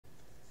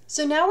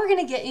So now we're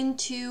going to get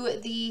into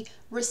the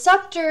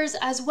receptors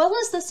as well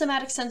as the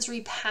somatic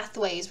sensory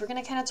pathways. We're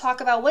going to kind of talk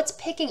about what's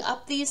picking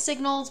up these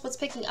signals, what's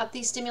picking up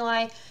these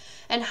stimuli,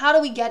 and how do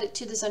we get it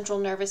to the central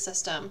nervous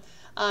system.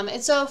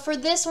 And so for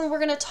this one, we're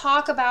going to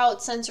talk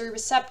about sensory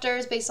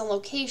receptors based on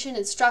location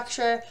and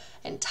structure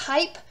and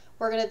type.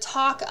 We're going to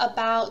talk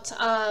about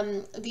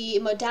the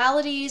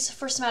modalities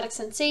for somatic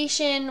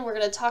sensation. We're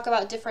going to talk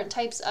about different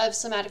types of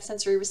somatic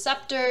sensory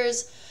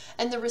receptors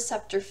and the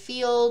receptor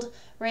field,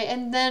 right?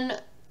 And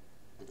then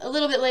a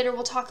little bit later,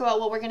 we'll talk about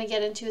what we're going to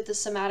get into with the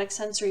somatic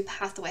sensory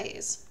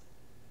pathways.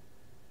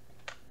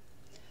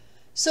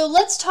 So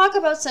let's talk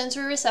about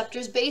sensory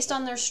receptors based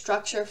on their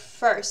structure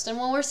first. And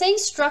when we're saying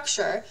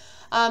structure,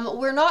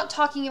 we're not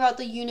talking about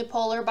the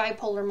unipolar,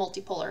 bipolar,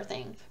 multipolar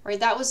thing, right?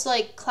 That was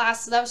like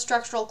that was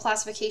structural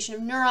classification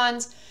of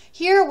neurons.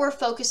 Here we're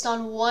focused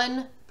on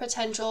one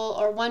potential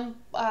or one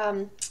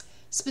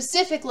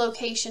specific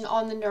location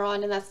on the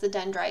neuron, and that's the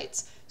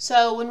dendrites.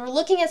 So when we're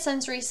looking at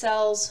sensory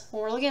cells,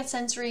 when we're looking at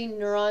sensory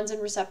neurons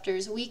and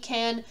receptors, we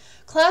can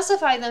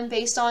classify them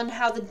based on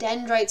how the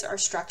dendrites are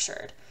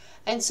structured.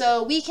 And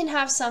so we can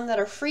have some that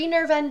are free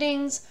nerve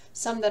endings,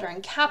 some that are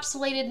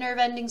encapsulated nerve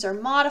endings or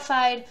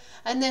modified,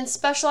 and then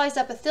specialized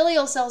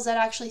epithelial cells that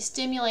actually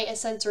stimulate a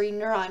sensory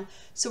neuron.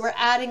 So we're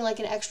adding like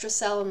an extra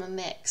cell in the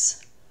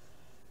mix.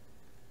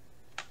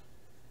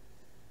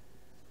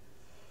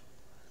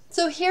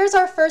 So here's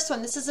our first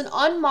one. This is an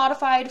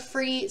unmodified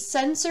free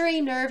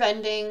sensory nerve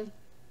ending.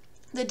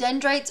 The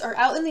dendrites are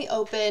out in the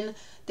open.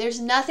 There's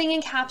nothing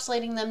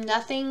encapsulating them,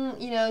 nothing,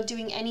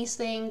 doing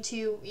anything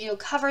to,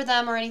 cover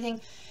them or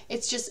anything.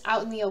 It's just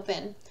out in the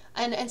open.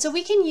 And so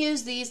we can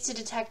use these to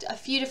detect a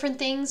few different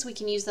things. We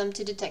can use them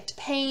to detect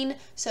pain.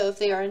 So if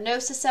they are a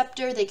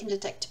nociceptor, they can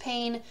detect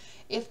pain.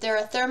 If they're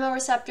a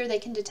thermoreceptor, they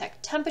can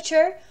detect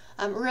temperature.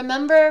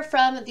 Remember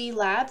from the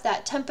lab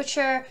that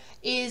temperature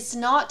is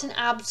not an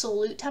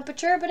absolute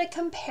temperature, but a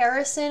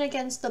comparison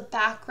against the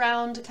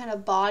background kind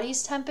of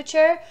body's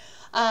temperature.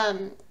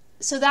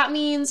 So that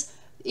means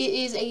it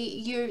is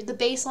the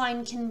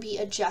baseline can be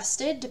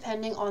adjusted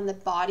depending on the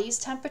body's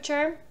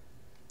temperature.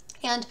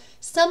 And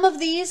some of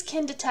these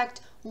can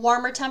detect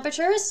warmer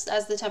temperatures.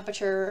 As the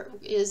temperature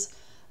is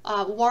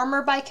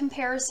warmer by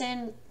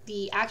comparison,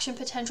 the action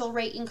potential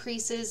rate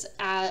increases,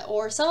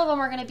 or some of them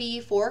are going to be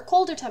for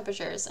colder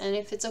temperatures. And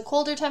if it's a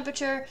colder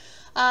temperature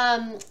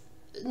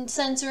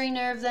sensory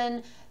nerve,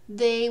 then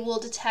they will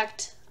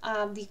detect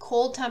the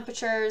cold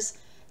temperatures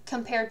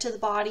compared to the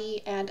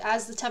body. And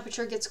as the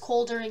temperature gets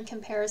colder in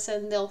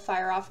comparison, they'll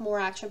fire off more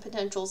action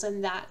potentials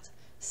in that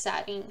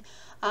setting.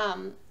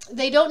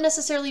 They don't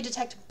necessarily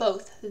detect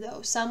both,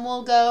 though. Some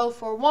will go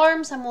for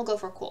warm, some will go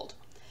for cold,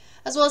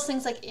 as well as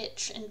things like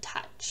itch and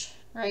touch,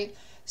 right?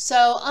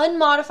 So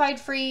unmodified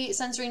free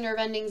sensory nerve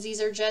endings,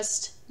 these are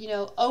just,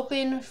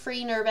 open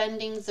free nerve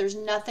endings. There's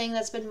nothing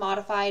that's been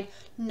modified,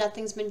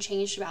 nothing's been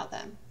changed about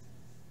them.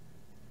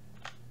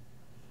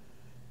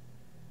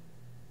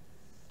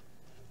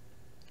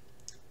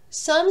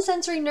 Some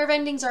sensory nerve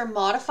endings are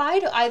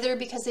modified either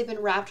because they've been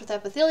wrapped with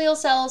epithelial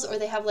cells or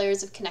they have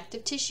layers of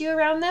connective tissue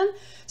around them.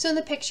 So in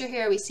the picture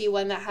here, we see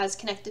one that has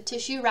connective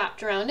tissue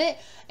wrapped around it,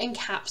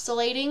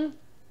 encapsulating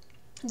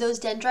those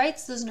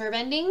dendrites, those nerve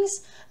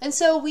endings. And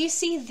so we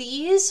see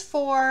these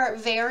for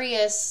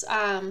various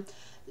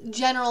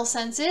general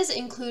senses,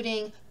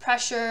 including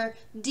pressure,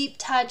 deep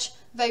touch,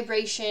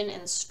 vibration,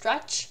 and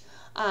stretch.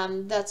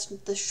 That's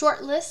the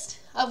short list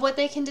of what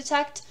they can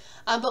detect.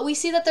 But we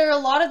see that a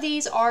lot of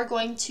these are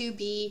going to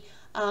be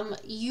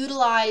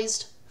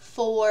utilized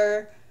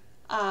for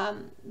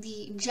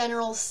the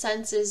general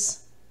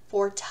senses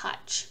for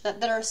touch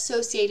that are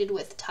associated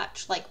with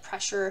touch, like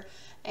pressure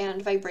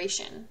and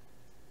vibration.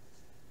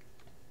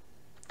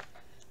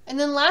 And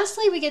then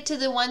lastly, we get to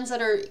the ones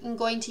that are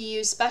going to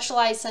use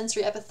specialized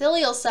sensory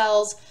epithelial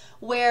cells,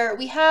 where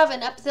we have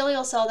an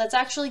epithelial cell that's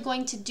actually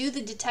going to do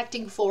the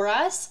detecting for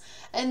us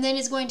and then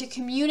is going to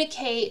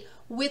communicate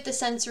with the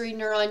sensory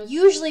neuron,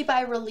 usually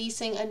by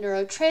releasing a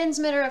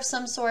neurotransmitter of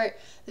some sort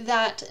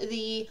that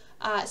the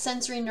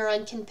sensory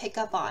neuron can pick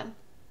up on.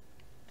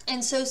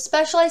 And so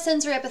specialized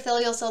sensory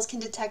epithelial cells can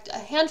detect a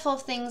handful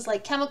of things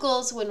like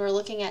chemicals when we're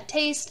looking at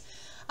taste,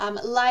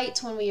 light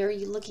when we are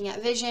looking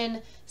at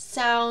vision,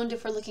 sound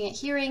if we're looking at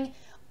hearing,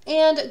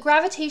 and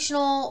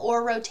gravitational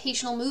or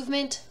rotational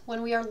movement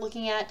when we are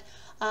looking at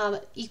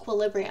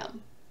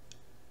equilibrium.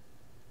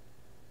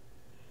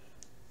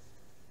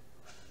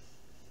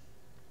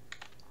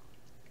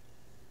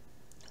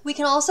 We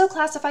can also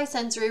classify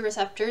sensory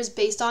receptors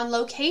based on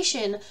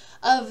location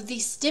of the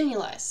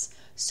stimulus.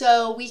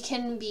 So we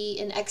can be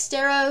an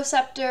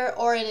exteroceptor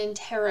or an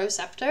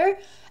interoceptor.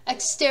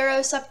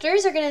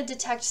 Exteroceptors are going to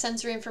detect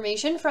sensory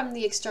information from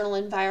the external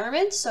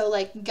environment, so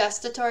like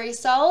gustatory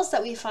cells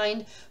that we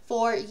find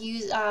for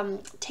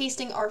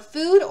tasting our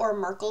food, or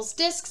Merkel's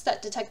discs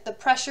that detect the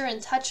pressure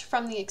and touch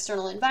from the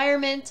external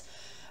environment,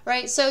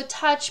 right? So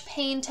touch,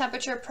 pain,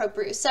 temperature,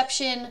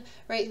 proprioception,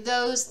 right?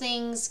 Those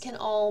things can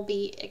all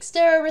be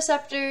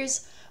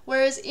exteroreceptors.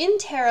 whereas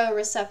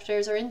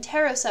interoreceptors or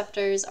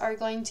interoceptors are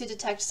going to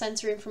detect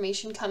sensory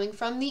information coming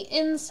from the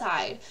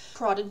inside.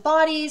 Carotid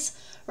bodies,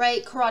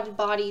 right? Carotid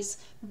bodies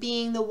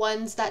being the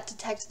ones that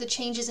detect the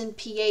changes in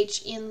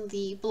pH in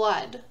the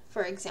blood,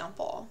 for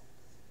example.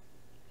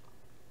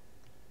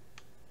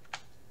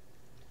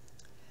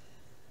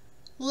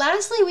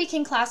 Lastly, we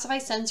can classify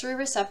sensory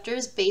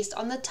receptors based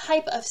on the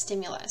type of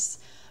stimulus.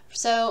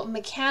 So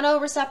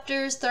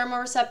mechanoreceptors,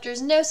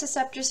 thermoreceptors,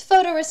 nociceptors,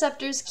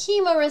 photoreceptors,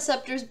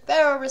 chemoreceptors,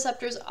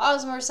 baroreceptors,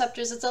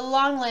 osmoreceptors. It's a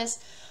long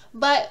list,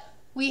 but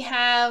we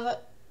have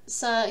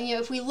some,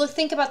 if we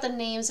think about the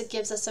names, it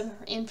gives us some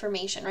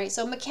information, right?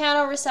 So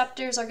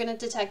mechanoreceptors are going to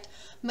detect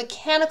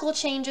mechanical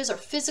changes or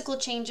physical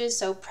changes,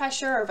 so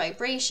pressure or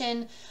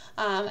vibration,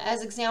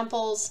 as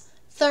examples.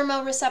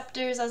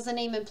 Thermoreceptors, as the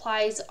name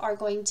implies, are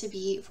going to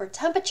be for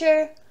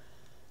temperature.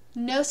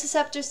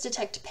 Nociceptors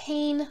detect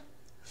pain.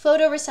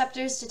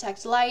 Photoreceptors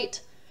detect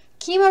light.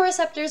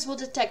 Chemoreceptors will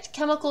detect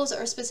chemicals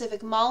or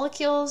specific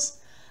molecules.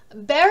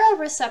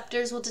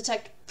 Baroreceptors will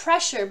detect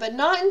pressure, but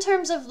not in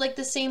terms of like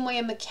the same way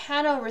a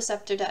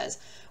mechanoreceptor does.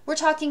 We're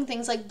talking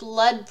things like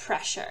blood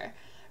pressure,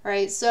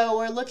 right? So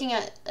we're looking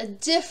at a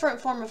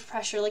different form of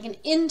pressure, like an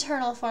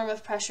internal form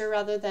of pressure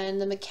rather than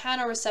the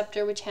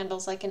mechanoreceptor, which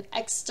handles like an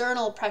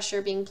external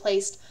pressure being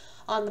placed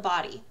on the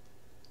body.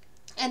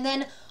 And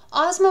then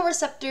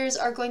osmoreceptors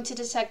are going to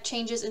detect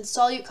changes in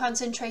solute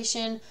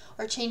concentration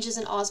or changes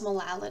in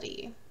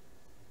osmolality.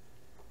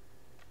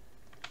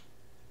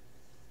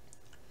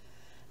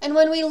 And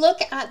when we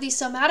look at the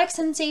somatic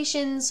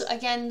sensations,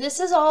 again, this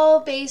is all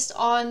based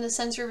on the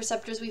sensory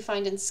receptors we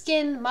find in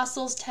skin,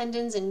 muscles,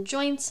 tendons, and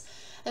joints.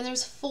 And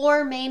there's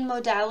 4 main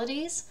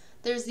modalities.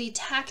 There's the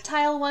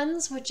tactile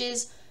ones, which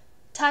is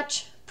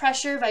touch,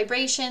 pressure,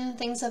 vibration,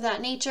 things of that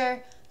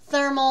nature.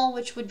 Thermal,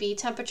 which would be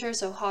temperature,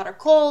 so hot or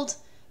cold.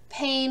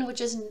 Pain, which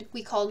is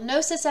we call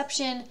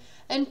nociception.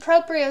 And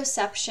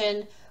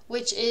proprioception,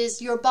 which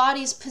is your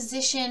body's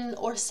position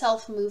or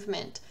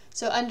self-movement.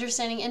 So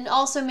understanding and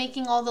also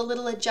making all the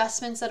little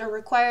adjustments that are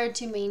required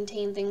to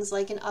maintain things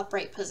like an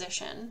upright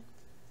position.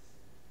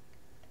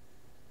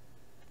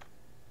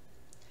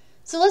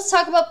 So let's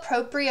talk about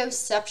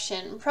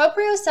proprioception.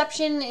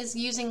 Proprioception is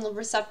using the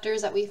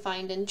receptors that we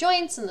find in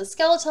joints and the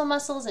skeletal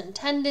muscles and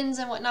tendons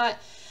and whatnot.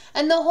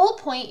 And the whole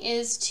point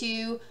is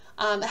to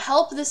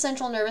help the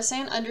central nervous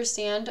system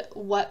understand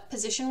what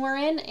position we're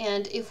in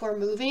and if we're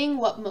moving,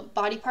 what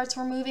body parts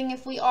we're moving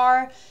if we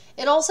are.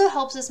 It also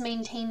helps us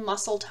maintain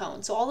muscle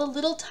tone. So all the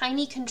little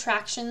tiny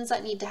contractions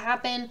that need to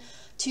happen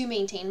to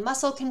maintain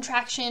muscle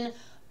contraction,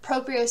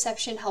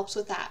 proprioception helps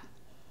with that.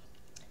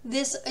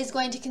 This is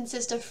going to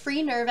consist of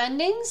free nerve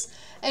endings,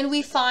 and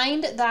we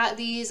find that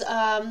these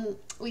in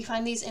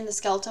the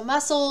skeletal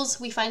muscles.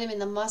 We find them in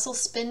the muscle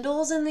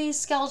spindles in these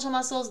skeletal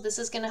muscles. This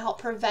is going to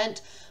help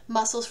prevent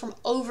muscles from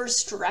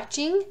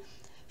overstretching,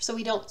 so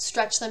we don't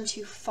stretch them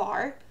too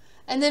far.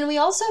 And then we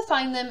also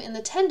find them in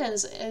the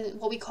tendons,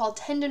 what we call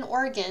tendon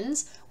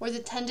organs, where the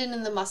tendon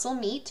and the muscle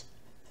meet.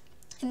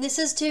 And this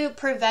is to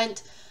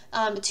prevent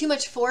too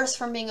much force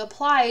from being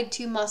applied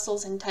to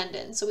muscles and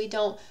tendons, so we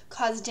don't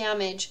cause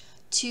damage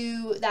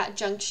to that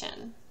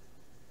junction.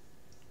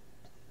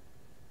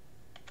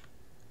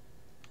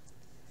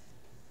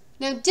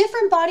 Now,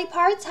 different body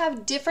parts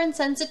have different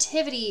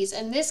sensitivities,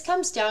 and this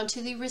comes down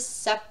to the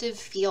receptive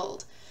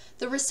field.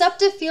 The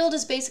receptive field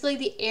is basically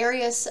the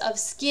area of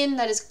skin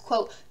that is,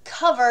 quote,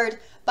 covered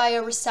by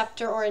a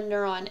receptor or a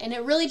neuron, and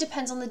it really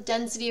depends on the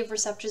density of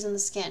receptors in the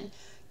skin.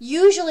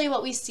 Usually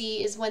what we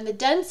see is when the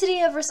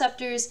density of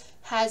receptors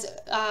has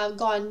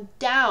gone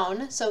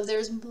down, so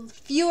there's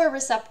fewer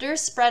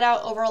receptors spread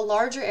out over a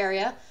larger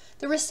area,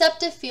 the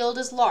receptive field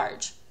is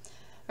large,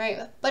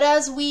 right? But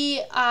as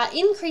we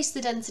increase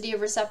the density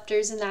of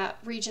receptors in that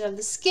region of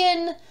the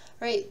skin,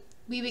 right,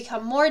 we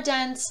become more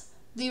dense,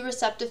 the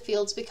receptive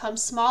fields become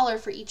smaller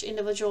for each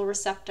individual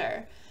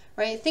receptor,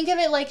 right? Think of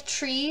it like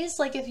trees,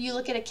 like if you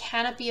look at a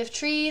canopy of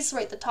trees,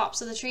 right, the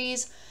tops of the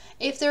trees.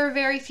 If there are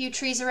very few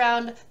trees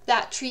around,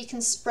 that tree can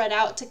spread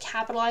out to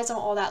capitalize on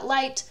all that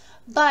light.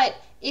 But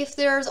if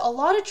there's a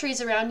lot of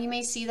trees around, you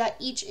may see that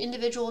each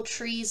individual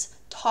tree's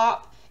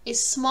top is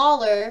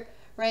smaller,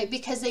 right?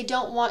 Because they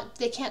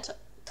can't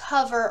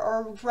cover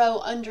or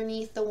grow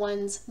underneath the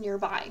ones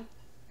nearby.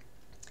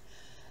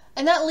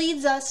 And that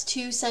leads us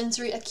to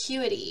sensory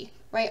acuity,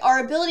 right?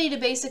 Our ability to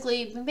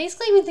basically we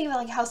think about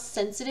like how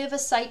sensitive a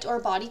site or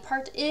body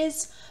part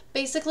is.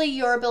 Basically,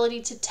 your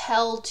ability to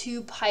tell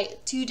two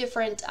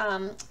different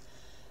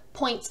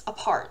points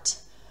apart,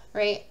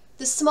 right?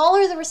 The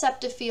smaller the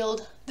receptive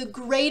field, the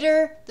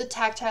greater the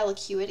tactile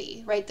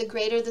acuity, right? The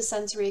greater the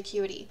sensory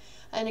acuity.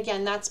 And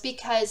again, that's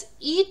because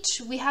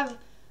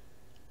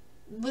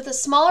with a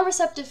smaller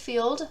receptive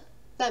field,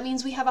 that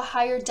means we have a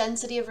higher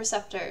density of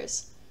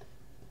receptors.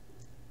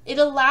 It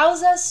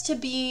allows us to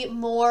be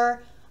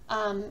more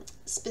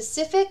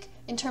specific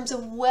in terms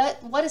of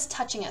what is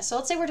touching us. So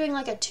let's say we're doing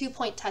like a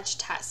 2-point touch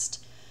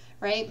test,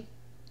 right?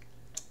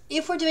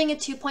 If we're doing a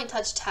 2-point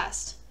touch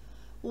test,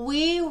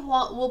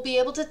 we'll be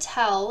able to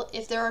tell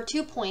if there are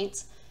 2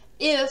 points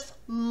if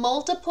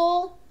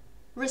multiple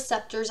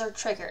receptors are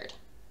triggered,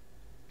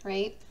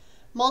 right?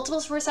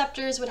 Multiple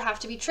receptors would have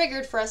to be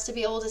triggered for us to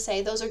be able to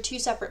say those are two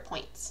separate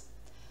points.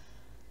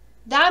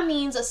 That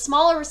means a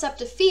smaller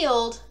receptive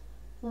field,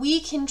 we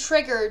can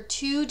trigger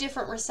two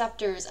different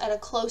receptors at a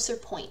closer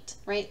point,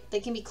 right? They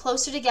can be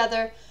closer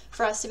together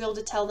for us to be able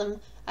to tell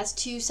them as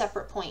two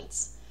separate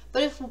points.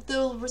 But if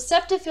the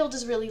receptive field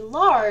is really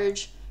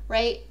large,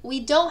 right, we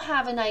don't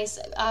have a nice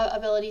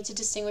ability to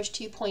distinguish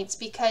 2 points,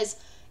 because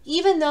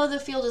even though the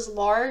field is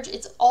large,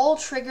 it's all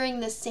triggering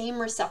the same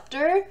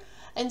receptor.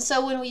 And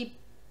so when we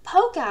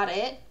poke at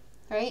it,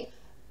 right,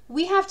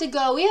 we have to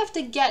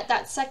get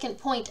that second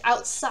point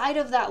outside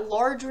of that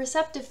large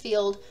receptive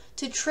field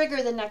to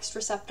trigger the next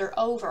receptor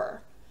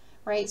over,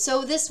 right?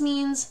 So this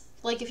means,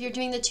 like if you're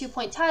doing the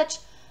 2-point touch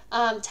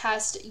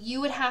test, you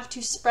would have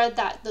to spread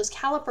those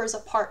calipers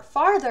apart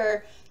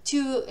farther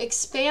to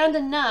expand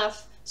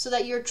enough so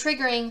that you're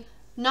triggering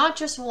not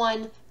just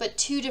one, but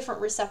two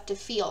different receptive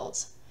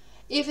fields.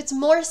 If it's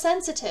more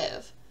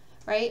sensitive,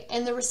 right,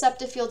 and the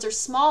receptive fields are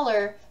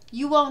smaller,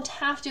 you won't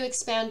have to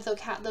expand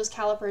those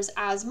calipers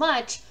as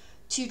much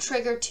to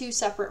trigger two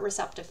separate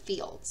receptive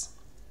fields.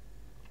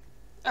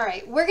 All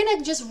right, we're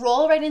gonna just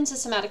roll right into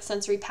somatic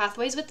sensory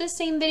pathways with this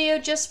same video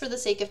just for the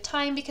sake of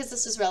time, because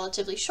this is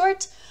relatively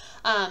short.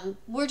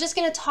 We're just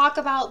gonna talk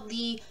about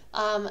the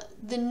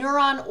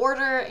neuron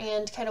order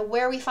and kind of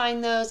where we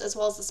find those, as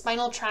well as the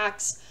spinal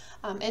tracts.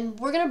 And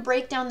we're gonna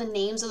break down the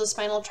names of the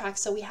spinal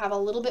tracts so we have a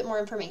little bit more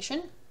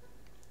information,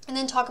 and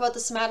then talk about the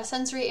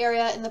somatosensory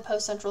area and the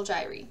postcentral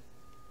gyri.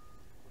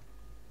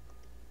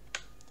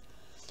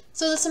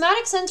 So the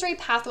somatic sensory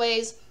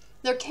pathways,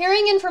 they're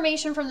carrying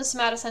information from the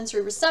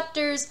somatosensory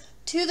receptors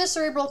to the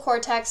cerebral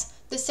cortex,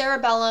 the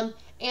cerebellum,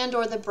 and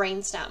or the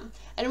brainstem.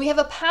 And we have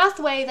a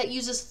pathway that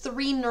uses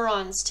 3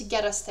 neurons to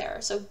get us there.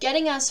 So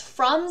getting us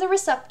from the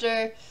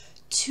receptor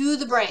to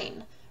the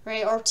brain,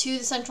 right, or to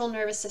the central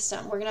nervous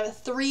system. We're gonna have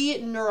 3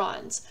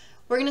 neurons.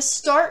 We're gonna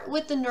start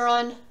with the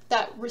neuron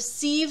that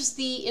receives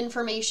the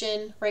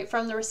information, right,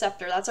 from the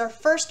receptor. That's our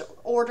first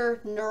order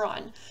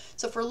neuron.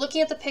 So if we're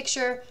looking at the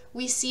picture,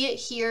 we see it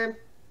here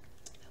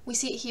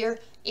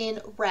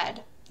in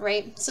red,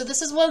 right? So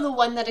this is the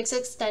one that is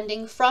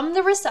extending from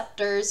the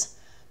receptors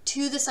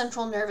to the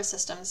central nervous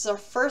system. This is our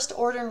first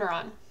order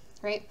neuron,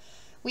 right?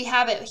 We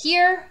have it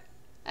here,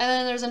 and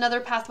then there's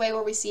another pathway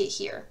where we see it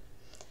here,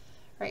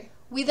 right?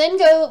 We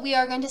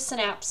are going to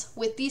synapse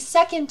with the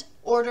second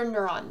order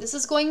neuron. This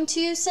is going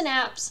to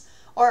synapse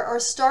or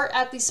start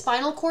at the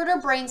spinal cord or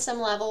brainstem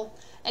level,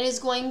 and is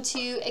going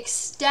to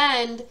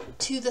extend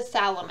to the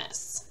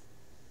thalamus.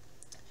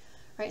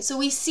 Right, so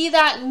we see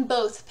that in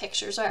both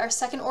pictures. Right? Our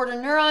second order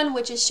neuron,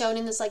 which is shown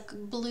in this like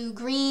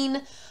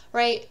blue-green,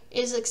 right,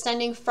 is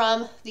extending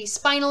from the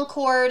spinal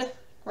cord,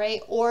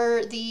 right,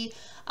 or the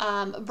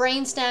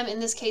brainstem. In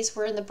this case,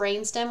 we're in the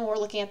brainstem. We're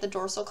looking at the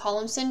dorsal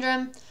column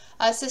syndrome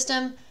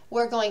system.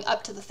 We're going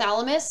up to the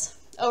thalamus.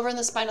 Over in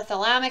the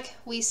spinothalamic,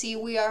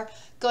 we are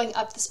going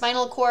up the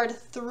spinal cord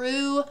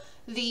through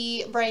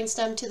the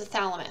brainstem to the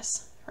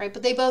thalamus, right?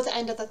 But they both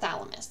end at the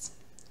thalamus.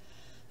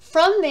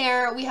 From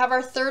there, we have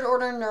our third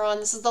order neuron.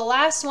 This is the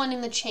last one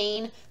in the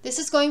chain. This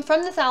is going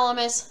from the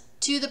thalamus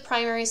to the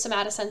primary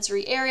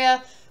somatosensory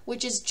area,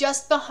 which is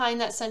just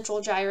behind that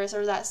central gyrus,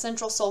 or that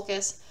central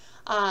sulcus,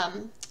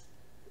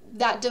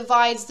 that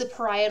divides the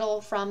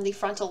parietal from the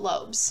frontal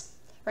lobes,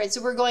 right?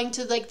 So we're going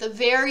to like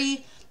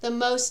the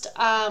most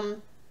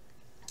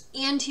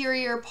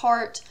anterior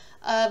part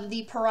of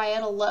the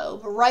parietal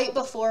lobe, right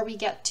before we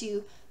get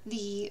to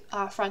the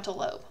frontal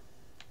lobe.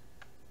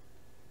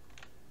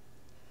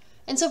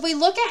 And so if we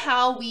look at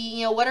how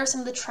what are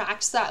some of the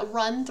tracts that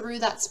run through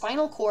that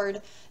spinal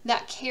cord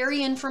that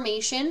carry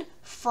information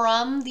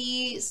from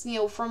the,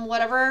 from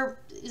whatever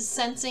is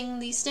sensing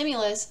the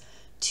stimulus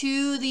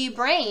to the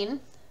brain,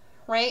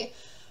 right?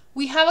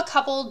 We have a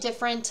couple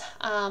different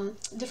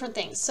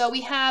things. So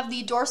we have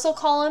the dorsal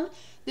column.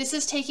 This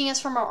is taking us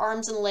from our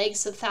arms and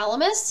legs to the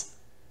thalamus.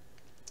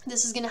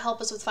 This is going to help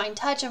us with fine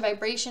touch and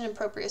vibration and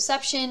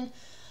proprioception.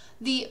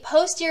 The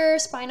posterior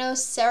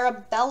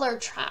spinocerebellar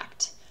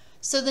tract.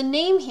 So the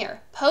name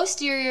here,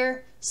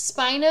 posterior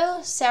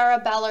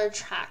spinocerebellar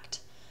tract.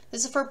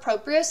 This is for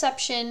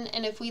proprioception,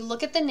 and if we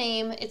look at the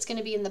name, it's going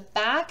to be in the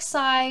back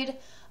side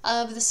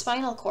of the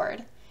spinal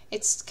cord.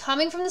 It's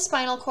coming from the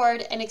spinal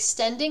cord and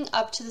extending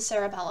up to the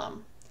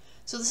cerebellum.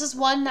 So this is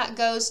one that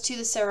goes to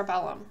the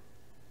cerebellum.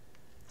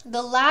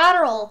 The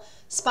lateral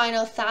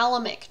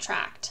spinothalamic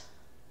tract,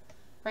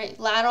 right?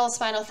 Lateral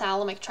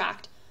spinothalamic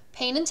tract.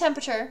 Pain and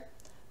temperature,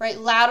 right?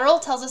 Lateral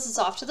tells us it's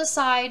off to the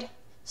side.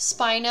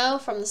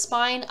 Spino, from the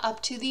spine up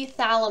to the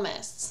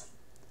thalamus.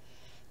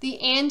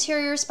 The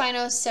anterior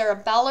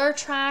spinocerebellar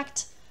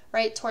tract,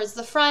 right towards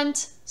the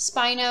front.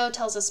 Spino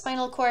tells us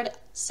spinal cord.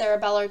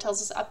 Cerebellar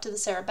tells us up to the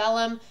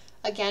cerebellum.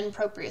 Again,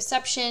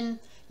 proprioception.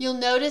 You'll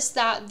notice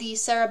that the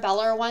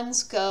cerebellar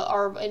ones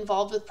are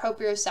involved with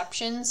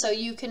proprioception, so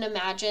you can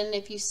imagine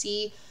if you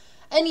see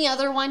any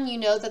other one, you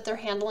know that they're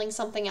handling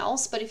something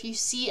else, but if you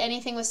see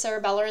anything with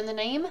cerebellar in the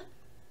name,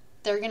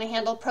 they're going to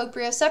handle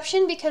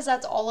proprioception, because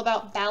that's all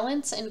about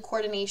balance and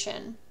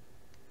coordination.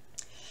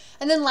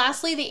 And then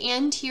lastly, the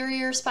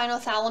anterior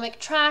spinothalamic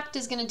tract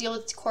is going to deal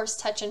with coarse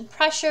touch and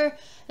pressure.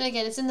 And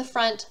again, it's in the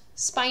front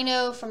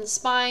spino, from the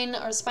spine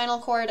or spinal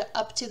cord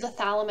up to the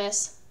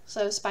thalamus,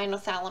 so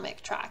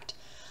spinothalamic tract.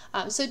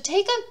 So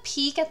take a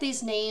peek at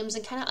these names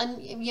and kind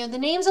of, the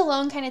names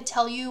alone kind of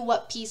tell you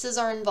what pieces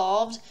are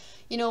involved,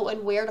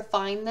 and where to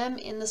find them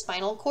in the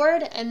spinal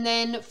cord. And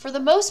then for the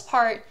most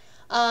part,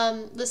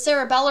 the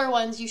cerebellar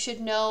ones you should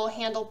know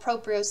handle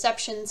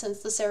proprioception,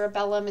 since the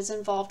cerebellum is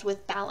involved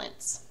with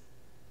balance.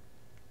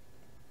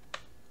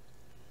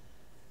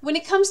 When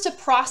it comes to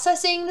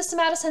processing the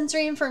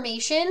somatosensory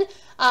information,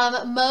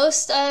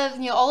 most of,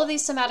 all of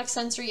these somatic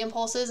sensory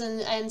impulses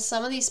and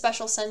some of these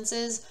special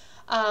senses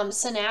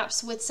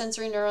synapse with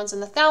sensory neurons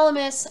in the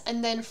thalamus,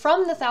 and then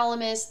from the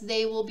thalamus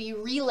they will be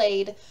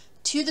relayed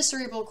to the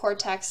cerebral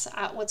cortex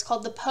at what's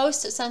called the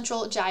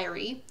post-central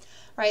gyri.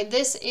 Right,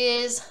 this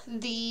is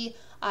the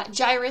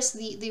gyrus,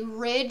 the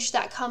ridge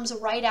that comes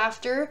right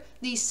after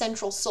the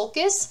central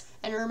sulcus.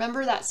 And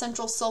remember that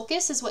central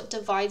sulcus is what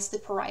divides the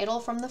parietal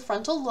from the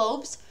frontal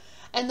lobes.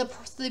 And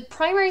the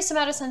primary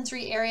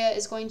somatosensory area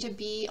is going to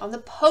be on the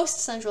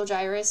post-central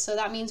gyrus, so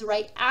that means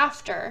right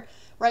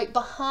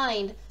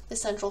behind the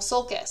central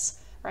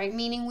sulcus, right?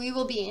 Meaning we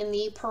will be in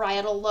the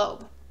parietal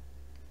lobe.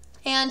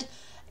 And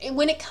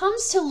when it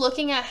comes to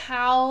looking at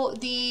how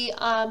the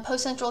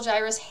post-central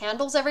gyrus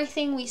handles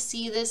everything, we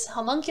see this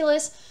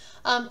homunculus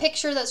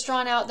picture that's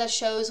drawn out that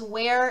shows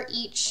where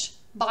each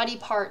body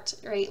part,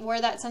 right, where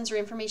that sensory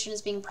information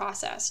is being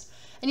processed.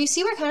 And you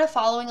see we're kind of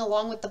following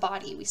along with the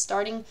body. We're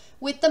starting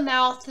with the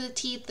mouth, the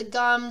teeth, the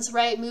gums,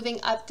 right, moving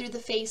up through the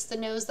face, the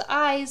nose, the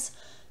eyes,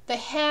 the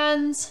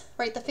hands,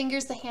 right, the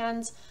fingers, the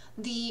hands,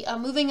 the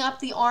moving up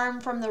the arm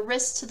from the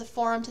wrist to the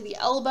forearm to the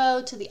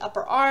elbow to the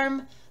upper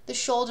arm, the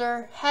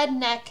shoulder, head,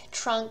 neck,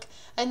 trunk,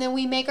 and then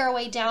we make our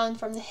way down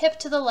from the hip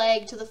to the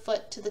leg to the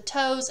foot to the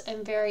toes,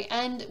 and very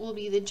end will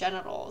be the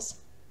genitals.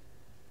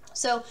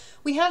 So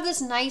we have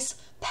this nice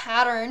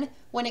pattern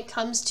when it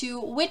comes to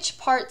which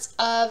parts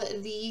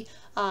of the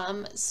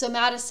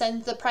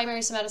the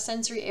primary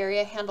somatosensory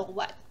area handle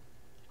what.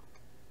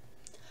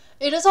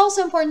 It is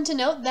also important to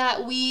note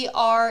that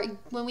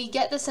when we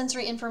get the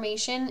sensory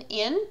information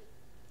in,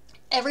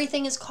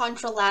 everything is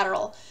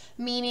contralateral,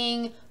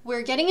 meaning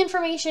we're getting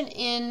information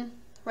in,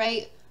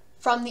 right,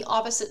 from the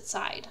opposite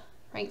side,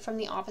 right, from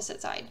the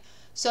opposite side.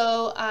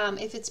 So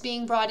if it's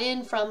being brought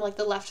in from like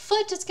the left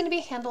foot, it's going to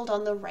be handled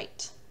on the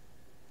right.